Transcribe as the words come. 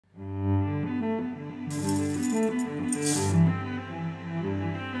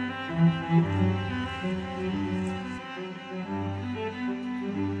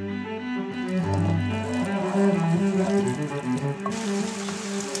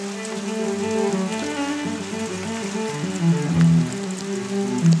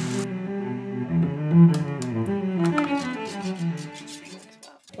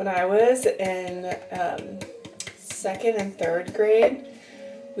in second and third grade,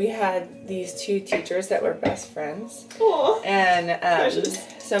 we had these two teachers that were best friends. Cool. And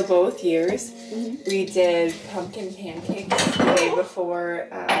so both years we did pumpkin pancakes the day before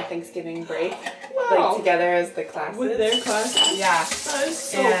Thanksgiving break. Wow. Like together as the classes. With their classes? Yeah. That is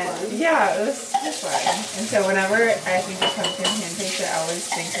so fun. Yeah, it was so fun. And so whenever I think of pumpkin pancakes, I always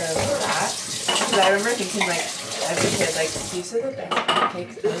think of that. Because I remember thinking, like, as a kid, like, these are the best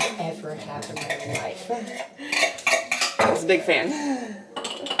pancakes I've ever had in my life. I was a big fan.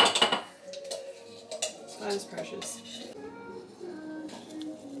 That is precious.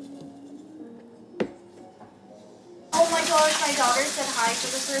 Oh my gosh, my daughter said hi for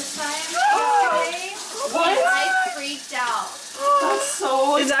the first time yesterday. What? I freaked out. That's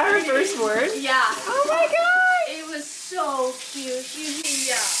so Is that her first word? Yeah. Oh my god! It was so cute. She was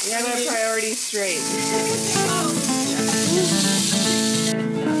yeah. You have our priorities straight.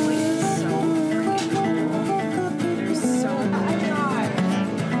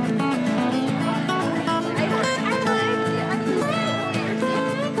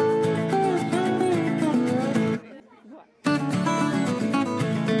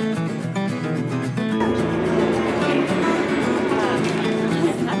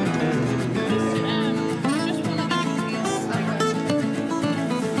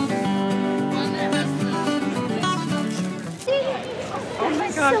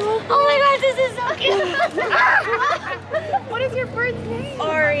 Oh my god, this is so cute! What is your bird's name?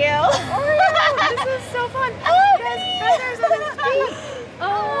 Oreo. This is so fun. He has feathers on his feet.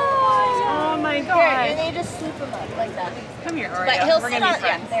 Oh my god. And they just sweep him up like that. Come here, Oreo. But he'll We're sit gonna on, be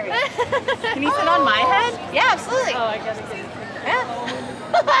friends. yeah, there we go. Can you sit on my head? Yeah, absolutely. Oh, I gotta get it. Yeah.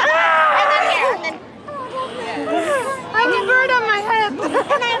 And then here, and then. I have a bird on my head.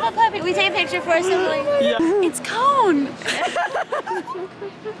 And I have a puppy. We take a picture for our sibling. Yeah. It's Cone.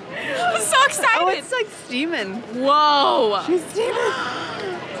 I'm so excited. Oh, it's like steaming. Whoa. She's steaming.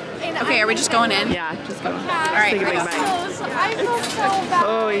 Okay, are we just going in? Yeah, just go. All right. Take a big bite. I feel so bad.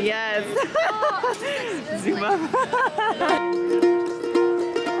 Oh, yes. Zoom up.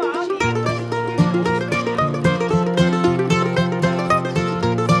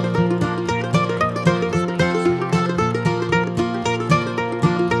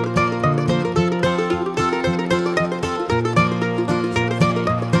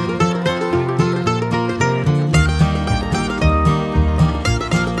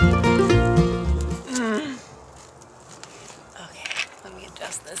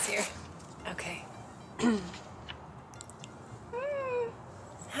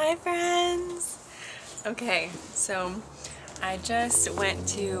 Hi friends! Okay, so I just went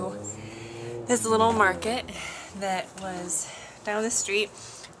to this little market that was down the street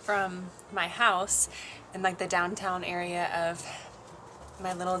from my house in like the downtown area of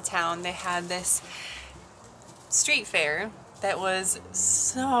my little town. They had this street fair that was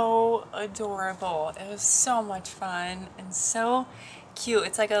so adorable. It was so much fun and so cute.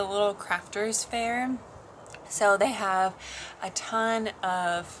 It's like a little crafters fair. So they have a ton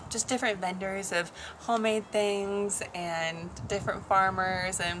of just different vendors of homemade things and different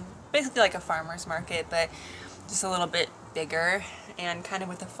farmers, and basically like a farmer's market, but just a little bit bigger and kind of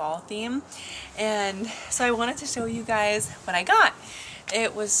with a fall theme. And so I wanted to show you guys what I got.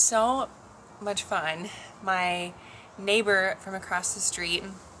 It was so much fun. My neighbor from across the street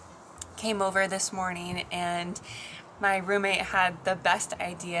came over this morning, and my roommate had the best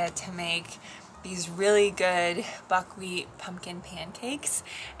idea to make these really good buckwheat pumpkin pancakes,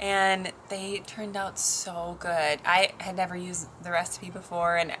 and they turned out so good. I had never used the recipe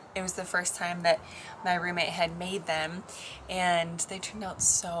before, and it was the first time that my roommate had made them, and they turned out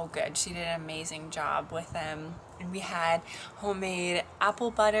so good. She did an amazing job with them. And we had homemade apple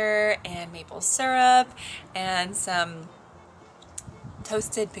butter and maple syrup and some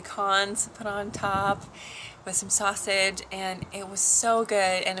toasted pecans put on top with some sausage, and it was so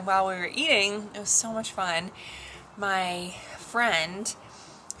good. And while we were eating, it was so much fun. My friend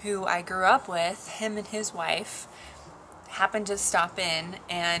who I grew up with, him and his wife, happened to stop in,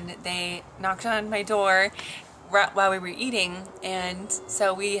 and they knocked on my door while we were eating, and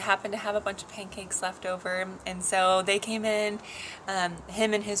so we happened to have a bunch of pancakes left over, and so they came in,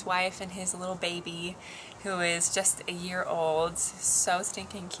 him and his wife and his little baby, who is just a year old, so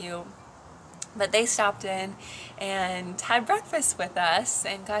stinking cute. But they stopped in and had breakfast with us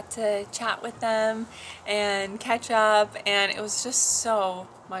and got to chat with them and catch up, and it was just so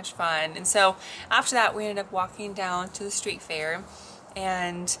much fun. And so after that, we ended up walking down to the street fair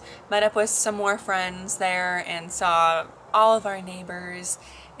and met up with some more friends there and saw all of our neighbors,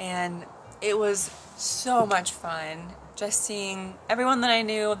 and it was so much fun just seeing everyone that I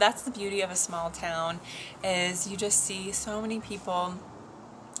knew. That's the beauty of a small town, is you just see so many people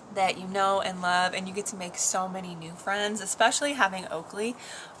that you know and love, and you get to make so many new friends, especially having Oakley.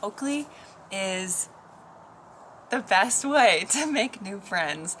 Oakley is the best way to make new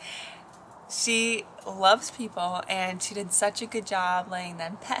friends. She loves people, and she did such a good job letting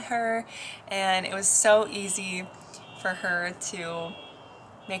them pet her, and it was so easy for her to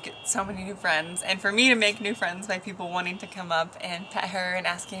make so many new friends, and for me to make new friends by people wanting to come up and pet her and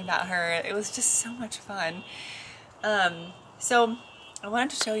asking about her. It was just so much fun. So I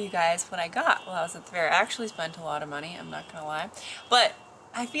wanted to show you guys what I got while I was at the fair. I actually spent a lot of money, I'm not gonna lie, but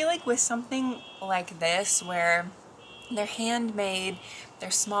I feel like with something like this where they're handmade,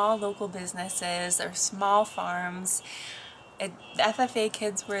 they're small local businesses, they're small farms, the FFA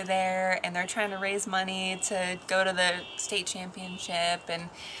kids were there and they're trying to raise money to go to the state championship, and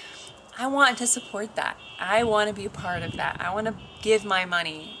I want to support that. I want to be a part of that. I want to give my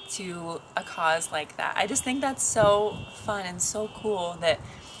money to a cause like that. I just think that's so fun and so cool that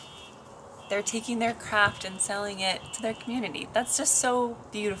they're taking their craft and selling it to their community. That's just so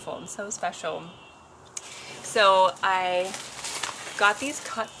beautiful and so special. So I got these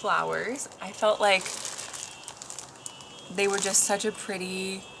cut flowers. I felt like they were just such a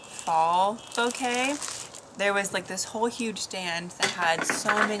pretty fall bouquet. There was like this whole huge stand that had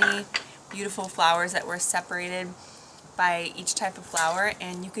so many beautiful flowers that were separated by each type of flower,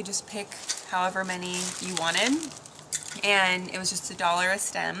 and you could just pick however many you wanted, and it was just $1 a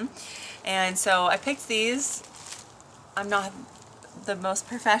stem. And so I picked these. I'm not the most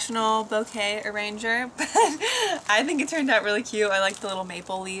professional bouquet arranger, but I think it turned out really cute. I like the little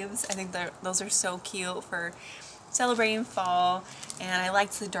maple leaves. I think those are so cute for celebrating fall, and I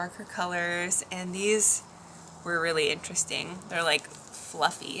liked the darker colors, and these were really interesting. They're like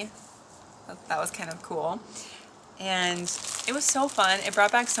fluffy. That was kind of cool, and it was so fun. It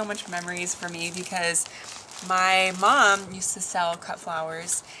brought back so much memories for me because my mom used to sell cut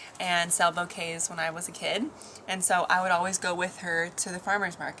flowers and sell bouquets when I was a kid, and so I would always go with her to the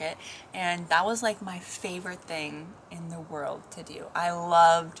farmer's market, and that was like my favorite thing in the world to do. I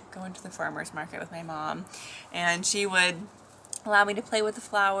loved going to the farmer's market with my mom, and she would allow me to play with the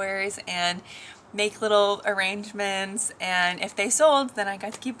flowers and make little arrangements, and if they sold, then I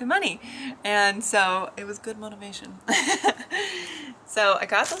got to keep the money, and so it was good motivation. So I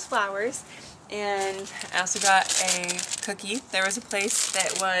got those flowers, and I also got a cookie. There was a place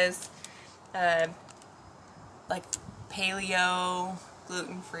that was like paleo,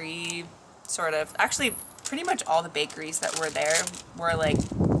 gluten-free, sort of. Actually, pretty much all the bakeries that were there were like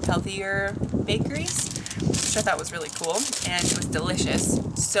healthier bakeries, which I thought was really cool, and it was delicious.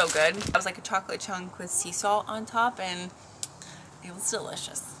 So good. It was like a chocolate chunk with sea salt on top, and it was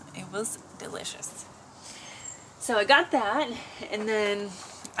delicious. It was delicious. So I got that, and then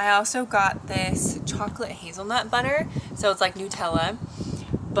I also got this chocolate hazelnut butter. So it's like Nutella,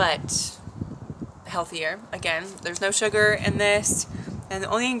 but healthier. Again, there's no sugar in this, and the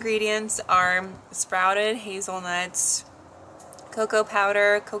only ingredients are sprouted hazelnuts, cocoa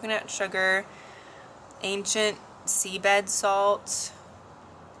powder, coconut sugar, ancient seabed salt,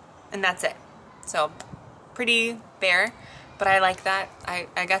 and that's it. So pretty bare, but I like that.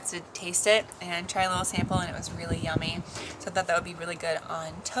 I got to taste it and try a little sample, and it was really yummy. So I thought that would be really good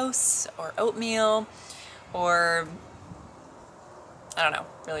on toast or oatmeal, or I don't know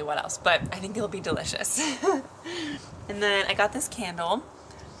really what else, but I think it'll be delicious. And then I got this candle,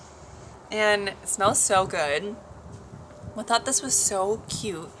 and it smells so good. I thought this was so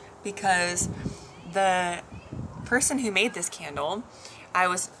cute because the person who made this candle, I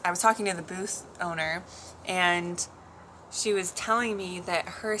was talking to the booth owner, and she was telling me that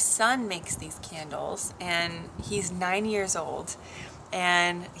her son makes these candles, and he's 9 years old,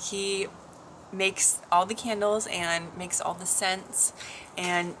 and he makes all the candles and makes all the scents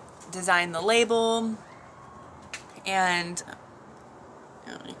and designed the label, and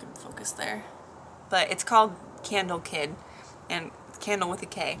you can focus there, but it's called Candle Kid, and candle with a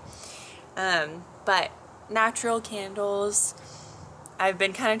K. But natural candles, I've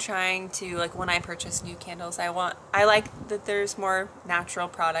been kind of trying to, like, when I purchase new candles, I like that there's more natural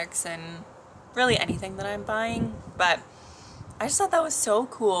products in really anything that I'm buying, but I just thought that was so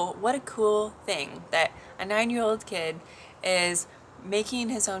cool. What a cool thing that a 9-year-old kid is making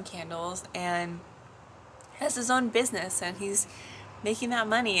his own candles and has his own business, and he's making that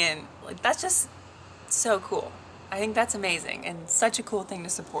money, and like, that's just so cool. I think that's amazing and such a cool thing to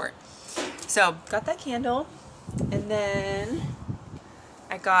support. So got that candle, and then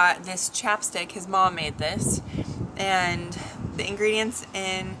I got this chapstick. His mom made this, and the ingredients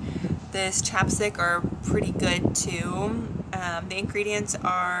in this chapstick are pretty good too. The ingredients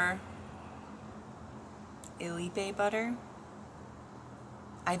are Elipe butter.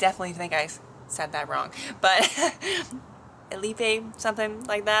 I definitely think I said that wrong, but Elipe, something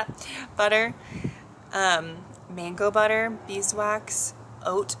like that, butter, mango butter, beeswax,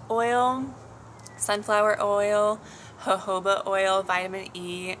 oat oil, sunflower oil, jojoba oil, vitamin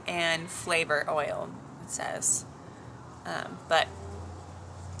E, and flavor oil, it says. But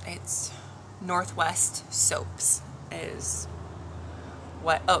it's Northwest Soaps is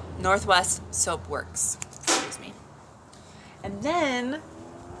what, oh, Northwest Soap Works, excuse me. And then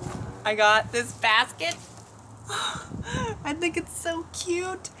I got this basket. I think it's so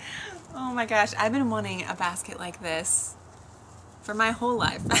cute. Oh my gosh, I've been wanting a basket like this for my whole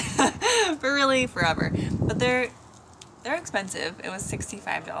life. For really forever. But they're expensive. It was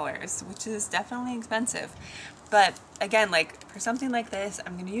 $65, which is definitely expensive. But again, like for something like this,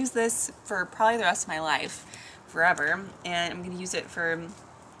 I'm gonna use this for probably the rest of my life, forever. And I'm gonna use it for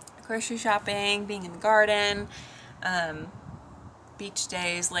grocery shopping, being in the garden, beach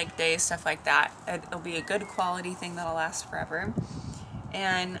days, lake days, stuff like that. It'll be a good quality thing that'll last forever.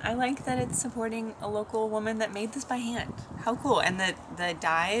 And I like that it's supporting a local woman that made this by hand. How cool. And the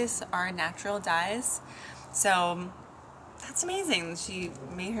dyes are natural dyes. So that's amazing. She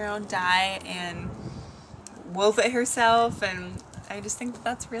made her own dye and wove it herself, and I just think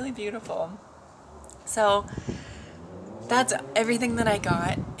that's really beautiful. So that's everything that I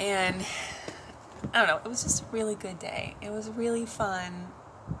got, and I don't know, it was just a really good day. It was really fun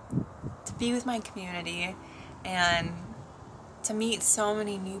to be with my community and to meet so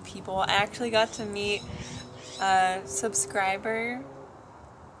many new people. I actually got to meet a subscriber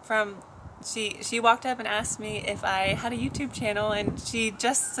from, she walked up and asked me if I had a YouTube channel, and she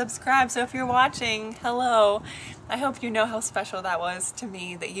just subscribed. So if you're watching, hello. I hope you know how special that was to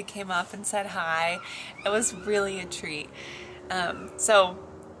me that you came up and said hi. It was really a treat. So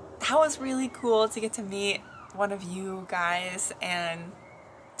that was really cool to get to meet one of you guys and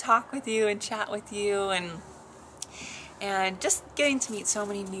talk with you and chat with you, and just getting to meet so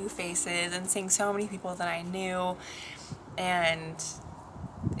many new faces and seeing so many people that I knew. And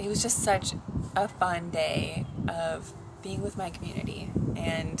it was just such a fun day of being with my community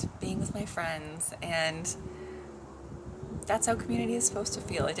and being with my friends, and that's how community is supposed to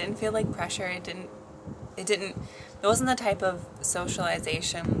feel. It didn't feel like pressure. It wasn't the type of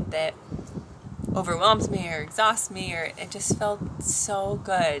socialization that overwhelms me or exhausts me, or it just felt so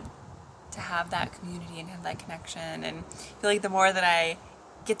good to have that community and have that connection, and I feel like the more that I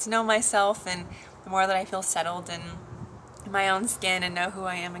get to know myself and the more that I feel settled in my own skin and know who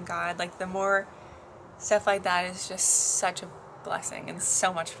I am in God, like the more stuff like that is just such a blessing and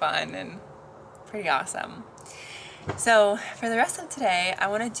so much fun and pretty awesome. So for the rest of today, I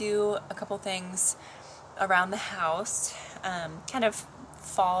want to do a couple things around the house, kind of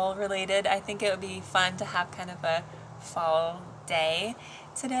fall related. I think it would be fun to have kind of a fall day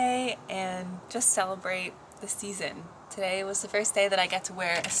today and just celebrate the season. Today was the first day that I got to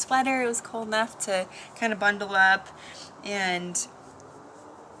wear a sweater. It was cold enough to kind of bundle up and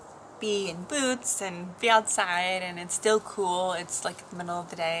be in boots and be outside, and it's still cool. It's like the middle of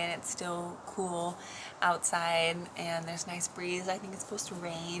the day and it's still cool outside, and there's a nice breeze. I think it's supposed to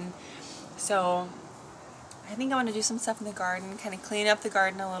rain. So I think I want to do some stuff in the garden, kind of clean up the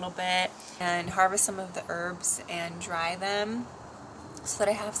garden a little bit and harvest some of the herbs and dry them so that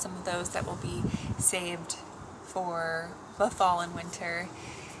I have some of those that will be saved for the fall and winter.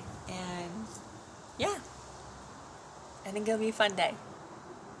 And yeah, I think it'll be a fun day.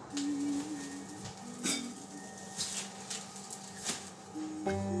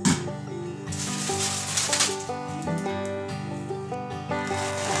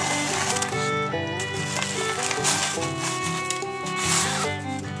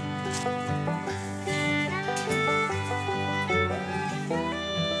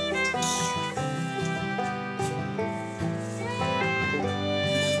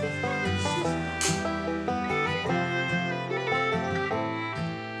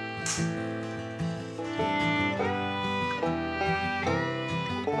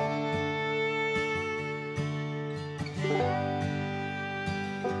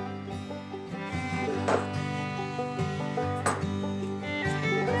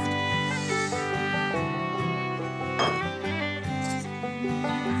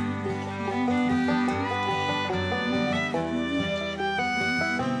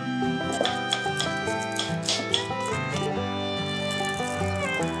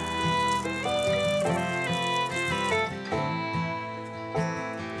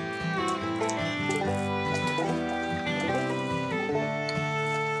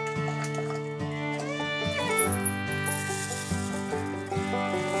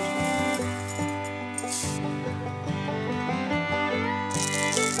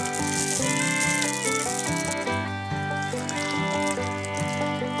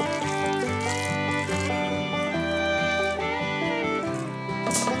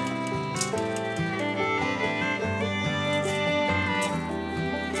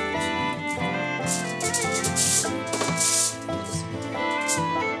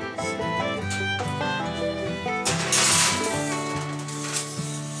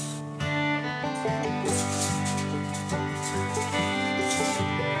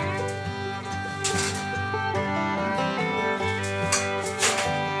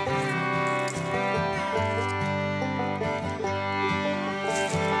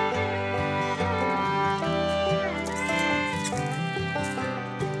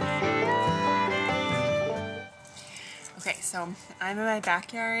 so I'm in my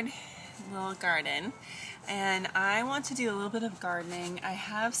backyard little garden and I want to do a little bit of gardening. I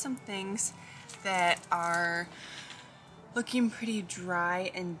have some things that are looking pretty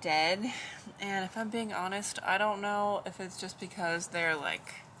dry and dead, and if I'm being honest, I don't know if it's just because they're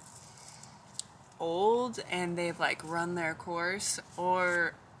like old and they've like run their course,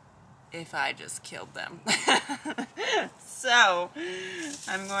 or if I just killed them. So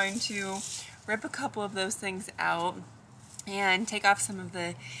I'm going to rip a couple of those things out and take off some of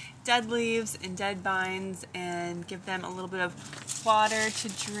the dead leaves and dead vines and give them a little bit of water to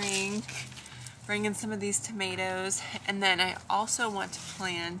drink. Bring in some of these tomatoes, and then I also want to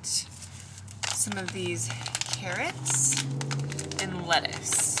plant some of these carrots and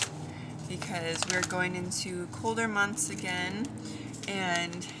lettuce because we're going into colder months again,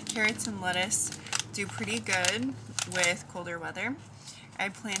 and carrots and lettuce do pretty good with colder weather. I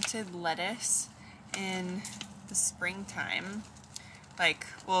planted lettuce in the springtime, like,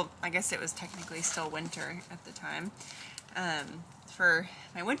 well, I guess it was technically still winter at the time. For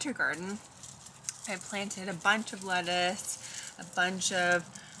my winter garden, I planted a bunch of lettuce, a bunch of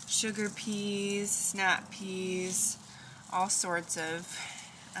sugar peas, snap peas, all sorts of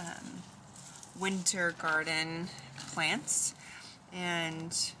winter garden plants.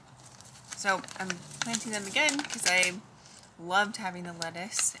 And so I'm planting them again because I loved having the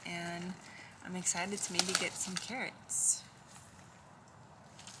lettuce, and I'm excited to maybe get some carrots.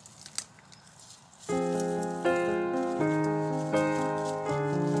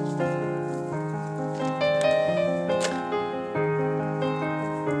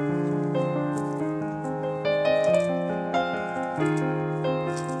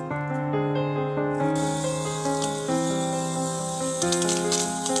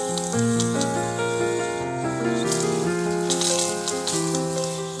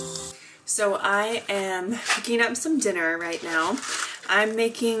 So I am cooking up some dinner right now. I'm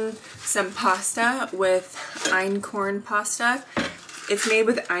making some pasta with einkorn pasta. It's made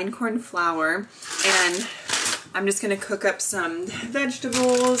with einkorn flour, and I'm just gonna cook up some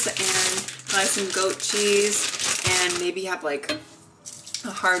vegetables and probably some goat cheese and maybe have like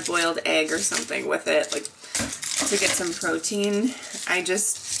a hard-boiled egg or something with it, like to get some protein. I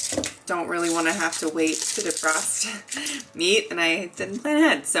just don't really want to have to wait to defrost meat, and I didn't plan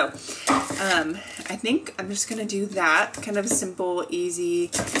ahead. So I think I'm just gonna do that, kind of simple,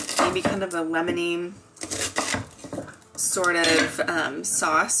 easy, maybe kind of a lemony sort of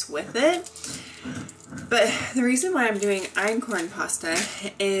sauce with it. But the reason why I'm doing einkorn pasta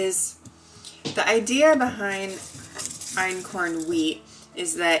is the idea behind einkorn wheat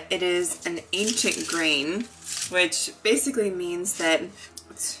is that it is an ancient grain, which basically means that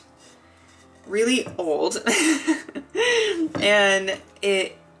it's really old and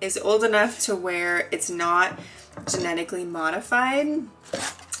it is old enough to where it's not genetically modified.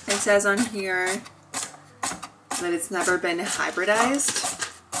 It says on here that it's never been hybridized,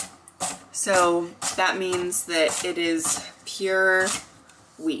 so that means that it is pure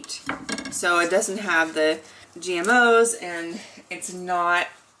wheat. So it doesn't have the GMOs, and it's not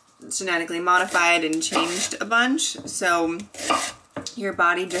genetically modified and changed a bunch, so your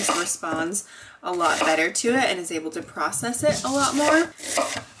body just responds a lot better to it and is able to process it a lot more.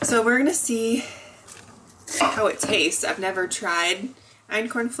 So we're gonna see how it tastes. I've never tried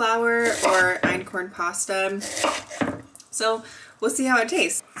einkorn flour or einkorn pasta, so we'll see how it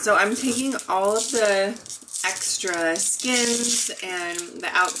tastes. So I'm taking all of the extra skins and the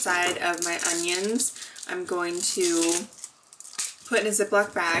outside of my onions. I'm going to put in a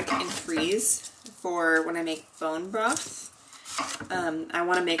Ziploc bag and freeze for when I make bone broth. I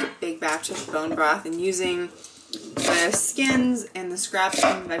want to make a big batch of bone broth, and using the skins and the scraps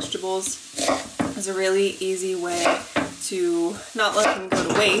from vegetables is a really easy way to not let them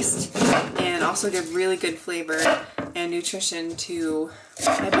go to waste and also give really good flavor and nutrition to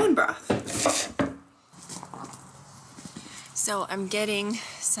my bone broth. So I'm getting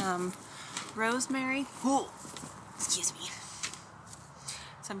some rosemary. Ooh, excuse me.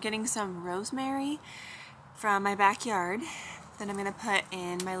 So I'm getting some rosemary from my backyard that I'm gonna put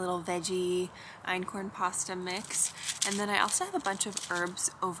in my little veggie einkorn pasta mix. And then I also have a bunch of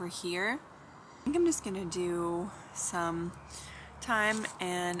herbs over here. I think I'm just gonna do some thyme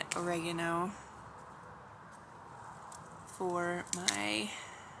and oregano for my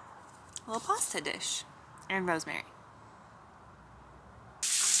little pasta dish, and rosemary.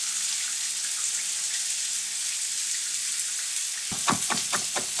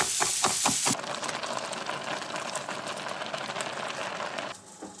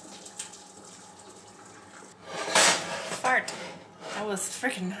 Fart. That was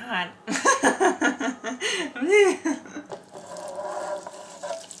freaking hot.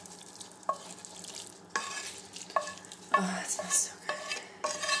 smells so good.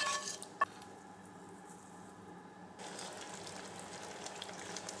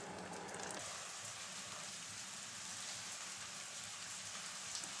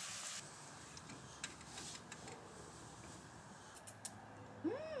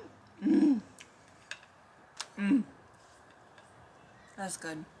 That's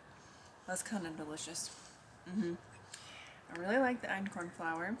good. That's kind of delicious. I really like the einkorn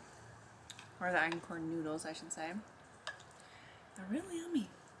flour, or the einkorn noodles, I should say. They're really yummy.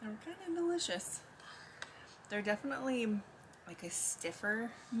 They're kind of delicious. They're definitely like a stiffer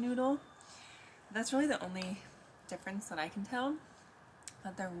noodle. That's really the only difference that I can tell.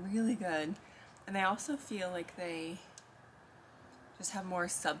 But they're really good. And they also feel like they just have more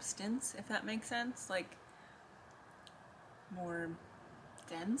substance, if that makes sense. Like, more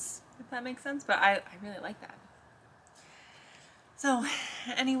dense, if that makes sense. But I really like that. So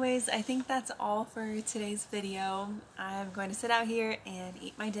anyways, I think that's all for today's video. I'm going to sit out here and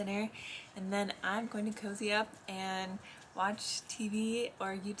eat my dinner, and then I'm going to cozy up and watch TV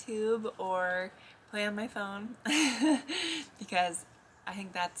or YouTube or play on my phone because I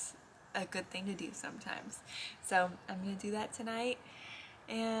think that's a good thing to do sometimes. So I'm going to do that tonight,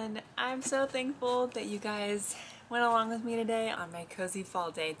 and I'm so thankful that you guys went along with me today on my cozy fall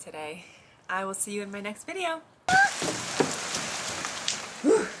day today. I will see you in my next video.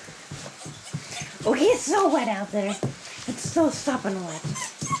 Okay, it's so wet out there. It's so sopping wet.